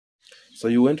So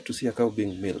you went to see a cow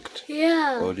being milked?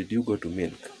 Yeah. Or did you go to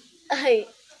milk? I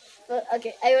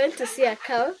went to see a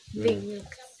cow being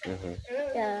milked.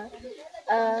 Yeah.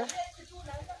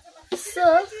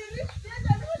 So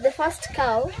the first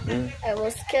cow, I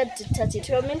was scared to touch it.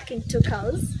 We were milking 2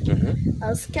 cows. I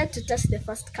was scared to touch the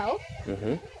first cow.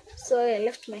 So I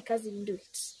left my cousin do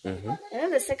it. And then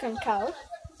the second cow,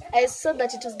 I saw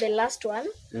that it was the last one.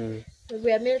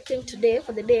 We are milking today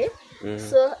for the day.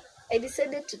 So I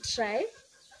decided to try.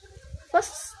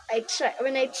 First,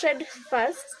 when I tried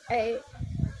first, I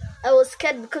was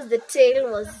scared because the tail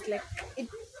was like, it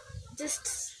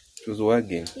was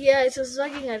wagging. Yeah, it was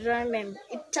wagging around and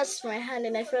it touched my hand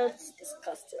and I felt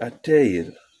disgusted. A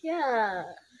tail? Yeah.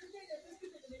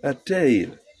 A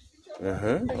tail?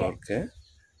 Okay.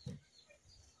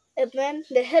 And then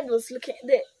the head was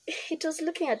it was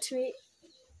looking at me.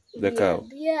 The cow?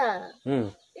 Yeah.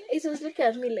 It was looking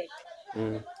at me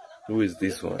like, who is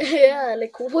this one? Yeah,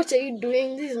 like, what are you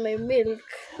doing? This is my milk.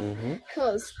 I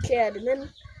was scared. And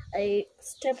then I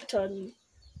stepped on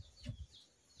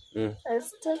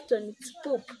its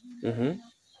poop. And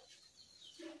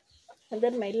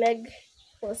then my leg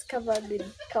was covered in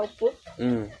cow poop.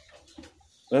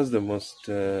 That's the most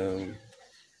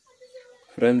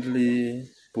friendly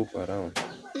poop around.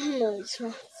 No, it's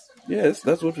not. Yes,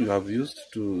 that's what we have used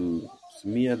to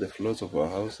smear the floors of our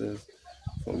houses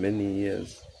for many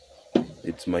years.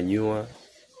 It's manure,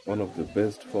 one of the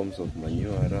best forms of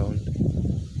manure around.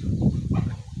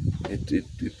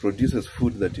 It produces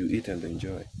food that you eat and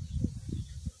enjoy.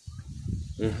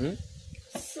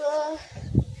 So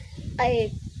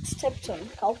I stepped on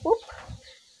cow poop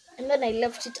and then I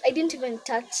left it. I didn't even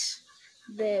touch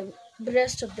the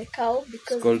breast of the cow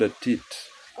because it's called a teat.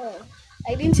 Oh,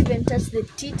 I didn't even touch the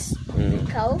teat of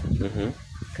the cow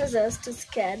because I was too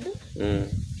scared.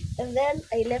 And then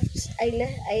I left.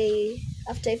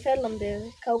 After I fell on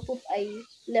the cow poop, I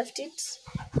left it.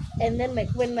 And then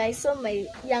when I saw my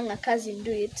younger cousin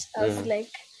do it, I was like,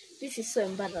 this is so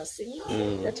embarrassing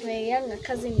that my younger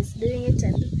cousin is doing it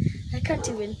and I can't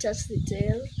even touch the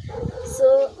tail.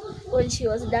 So when she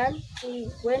was done, he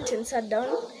went and sat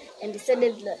down and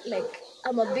decided like,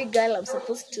 I'm a big girl, I'm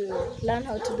supposed to learn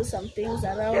how to do some things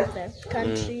around the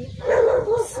country.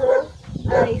 So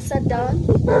I sat down.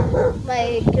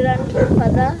 My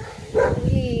grandfather,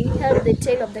 he held the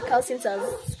tail of the cow since I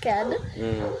was scared.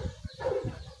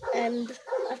 And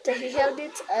after he held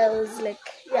it, I was like,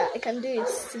 yeah, I can do it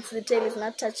since the tail is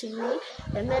not touching me.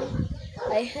 And then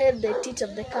I held the teat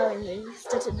of the cow and I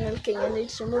started milking and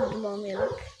it removed more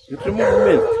milk. It removed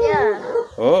milk? Yeah.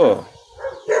 Oh.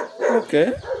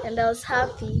 Okay. And I was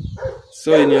happy.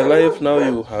 So in your life now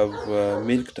you have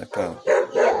milked a cow?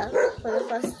 Yeah, for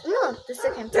the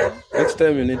second time. Next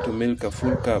time you need to milk a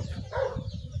full cup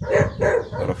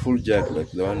or a full jug like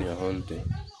the one you're holding.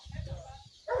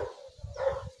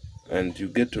 And you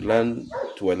get to learn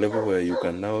to a level where you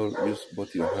can now use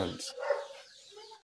both your hands.